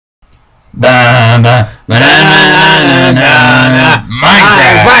Minecraft.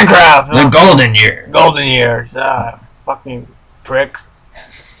 The golden year. Golden years. Fucking prick.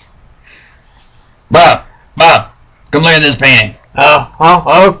 Bob, come look at this painting.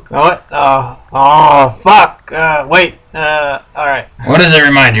 Fuck. Wait. Alright. What does it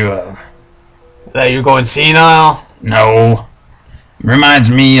remind you of? That you're going senile? No. It reminds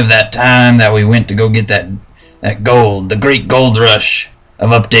me of that time that we went to go get that gold, the great gold rush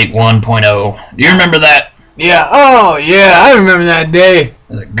of Update 1.0. Do you remember that? Yeah. Oh, yeah. I remember that day. It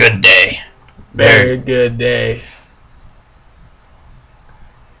was a good day. Very good day.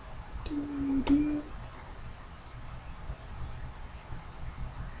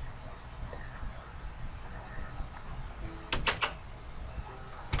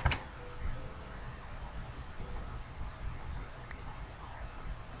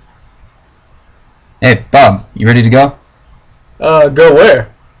 Hey, Bob, you ready to go? Go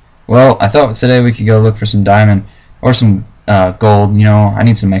where? Well, I thought today we could go look for some diamond or some gold. You know, I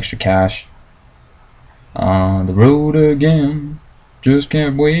need some extra cash. On the road again. Just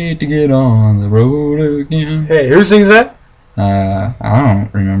can't wait to get on the road again. Hey, who sings that? I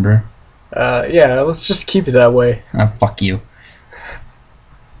don't remember. Yeah, let's just keep it that way. Fuck you.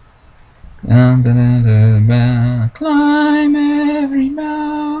 Climb every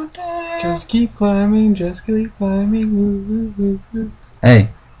mountain. Just keep climbing, woo, woo, woo. Hey,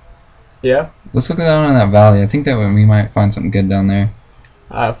 Yeah? let's look down in that valley. I think that we might find something good down there.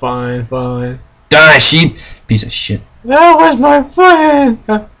 Fine. Die, sheep! Piece of shit. That was my friend!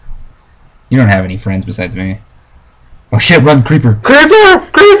 You don't have any friends besides me. Oh shit, run, creeper! Creeper!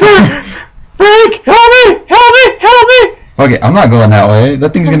 Frank! Help me! Fuck it, I'm not going that way.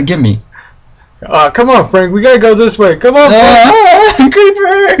 That thing's gonna get me. Come on, Frank, we gotta go this way. Come on, Frank!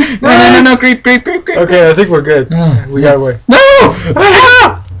 Creeper! No, creep. Okay, I think we're good. We got away. No!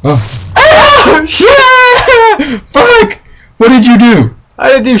 Ah! Oh. Shit! Fuck! What did you do? I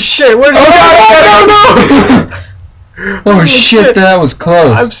didn't do shit. Where did you Oh Holy shit, shit. that was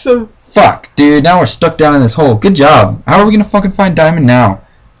close. I'm so... Fuck, dude, now we're stuck down in this hole. Good job. How are we gonna fucking find diamond now?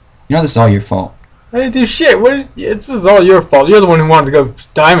 You know this is all your fault. I didn't do shit. This is all your fault. You're the one who wanted to go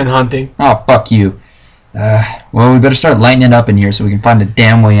diamond hunting. Oh, fuck you. Well, we better start lighting it up in here so we can find a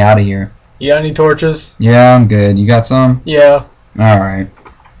damn way out of here. You got any torches? Yeah, I'm good. You got some? Yeah. Alright.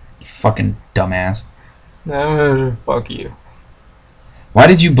 You fucking dumbass. Fuck you. Why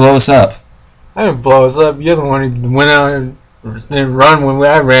did you blow us up? I didn't blow us up. You're the one who went out and didn't run when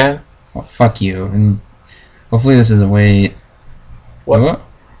I ran. Oh, fuck you. And hopefully this is a way... What?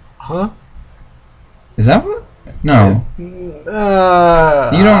 Huh? Is that what? No. You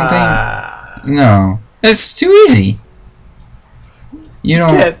don't think... No. It's too easy. You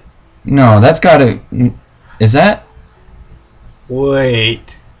don't... Get... No, that's gotta... Is that...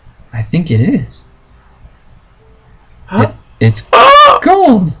 Wait. I think it is. Huh? It's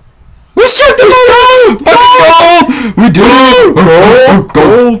gold. We struck the gold! Gold! We did it!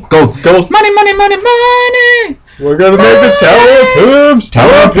 Gold! Money! We're gonna make the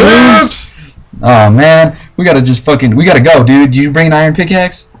Tower of Pimps! Oh man, we gotta go, dude. Did you bring an iron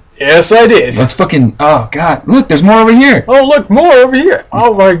pickaxe? Yes, I did. Let's fucking... Oh god, look, there's more over here. Oh, look, more over here.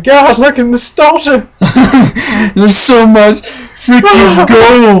 Oh my god, look at nostalgia. There's so much freaking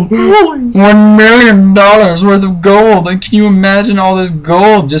gold. $1 million worth of gold. And can you imagine all this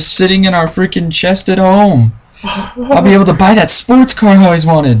gold just sitting in our freaking chest at home? I'll be able to buy that sports car I always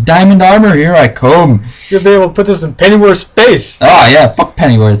wanted. Diamond armor, here I come. You'll be able to put this in Pennyworth's face. Oh yeah, fuck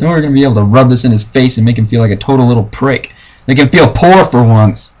Pennyworth. And we're gonna be able to rub this in his face and make him feel like a total little prick. Make him feel poor for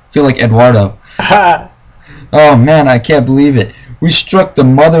once. Feel like Eduardo. Oh man, I can't believe it. We struck the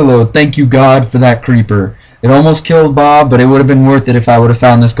motherlode. Thank you God for that creeper. It almost killed Bob, but it would have been worth it if I would have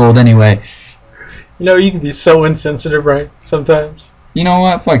found this gold anyway. You know, you can be so insensitive, right? Sometimes. You know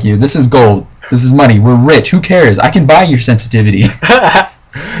what? Fuck you. This is gold. This is money. We're rich. Who cares? I can buy your sensitivity.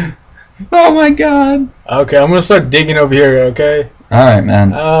 Oh my god. Okay, I'm gonna start digging over here, okay? Alright,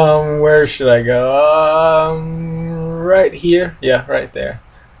 man. Where should I go? Right here? Yeah, right there.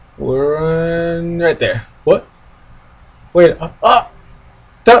 We're right there. What? Wait,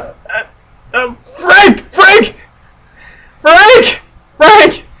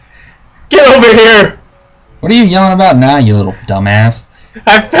 Frank! Get over here! What are you yelling about now, you little dumbass?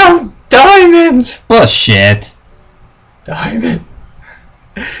 I found diamonds! Bullshit. Diamond.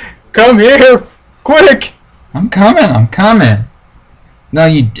 Come here, quick! I'm coming.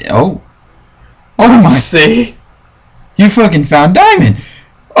 No, oh my. See? You fucking found diamond.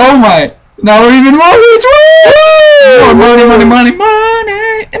 Oh my. Now we're even more rich. Woo! More money.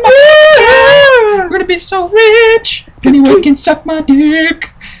 In my pocket. We're gonna be so rich. Anyone can suck my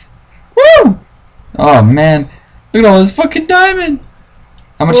dick. Woo! Oh man, look at all this fucking diamond.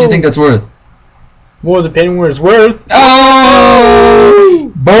 How much do you think that's worth? More than Pennyworth's worth.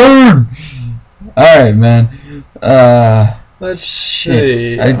 Oh! Burn! Alright, man. Let's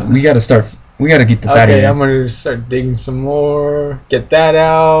Shit. see. We gotta start. We gotta get this out of Okay, here. I'm gonna start digging some more. Get that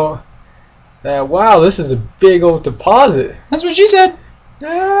out. Wow, this is a big old deposit. That's what she said.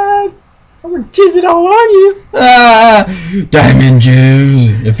 I'm gonna jizz it all on you. Ah, diamond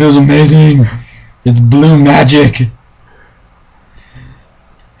juice. It feels amazing. It's blue magic.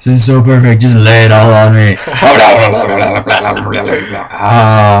 This is so perfect. Just lay it all on me.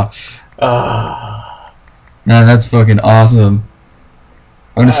 Man, that's fucking awesome.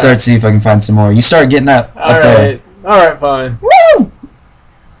 I'm gonna start see if I can find some more. You start getting that up there. Alright, fine. Woo!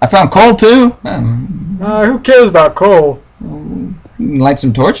 I found coal too. Who cares about coal? Light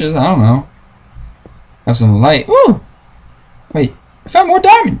some torches. I don't know. Have some light. Woo! Wait, I found more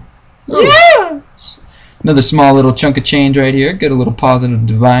diamond. Ooh. Yeah! Another small little chunk of change right here. Get a little positive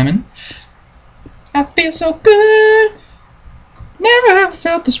diamond. I feel so good. Never have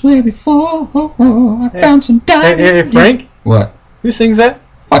felt this way before. I found some diamond. Hey, Frank? What? Who sings that?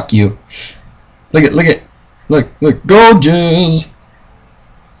 Fuck you. Look, gorgeous.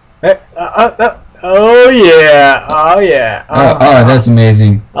 Hey, oh yeah, oh yeah. Oh, that's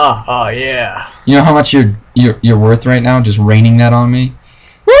amazing. Oh yeah. You know how much you're worth right now just raining that on me?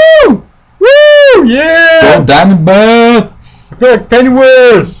 Woo! Woo! Yeah! Gold diamond bath! I feel like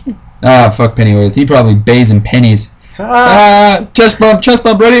Pennyworth! Ah, fuck Pennyworth. He probably bays in pennies. Chest bump,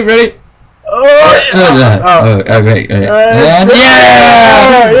 ready? Oh, yeah. Okay. And yeah!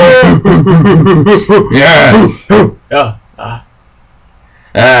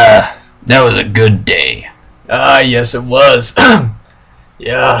 Yeah. That was a good day. Yes it was.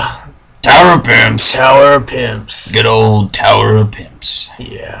 Yeah. Tower of Pimps. Tower of Pimps. Good old Tower of Pimps.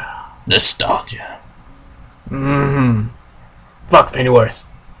 Yeah. Nostalgia. Fuck Pennyworth.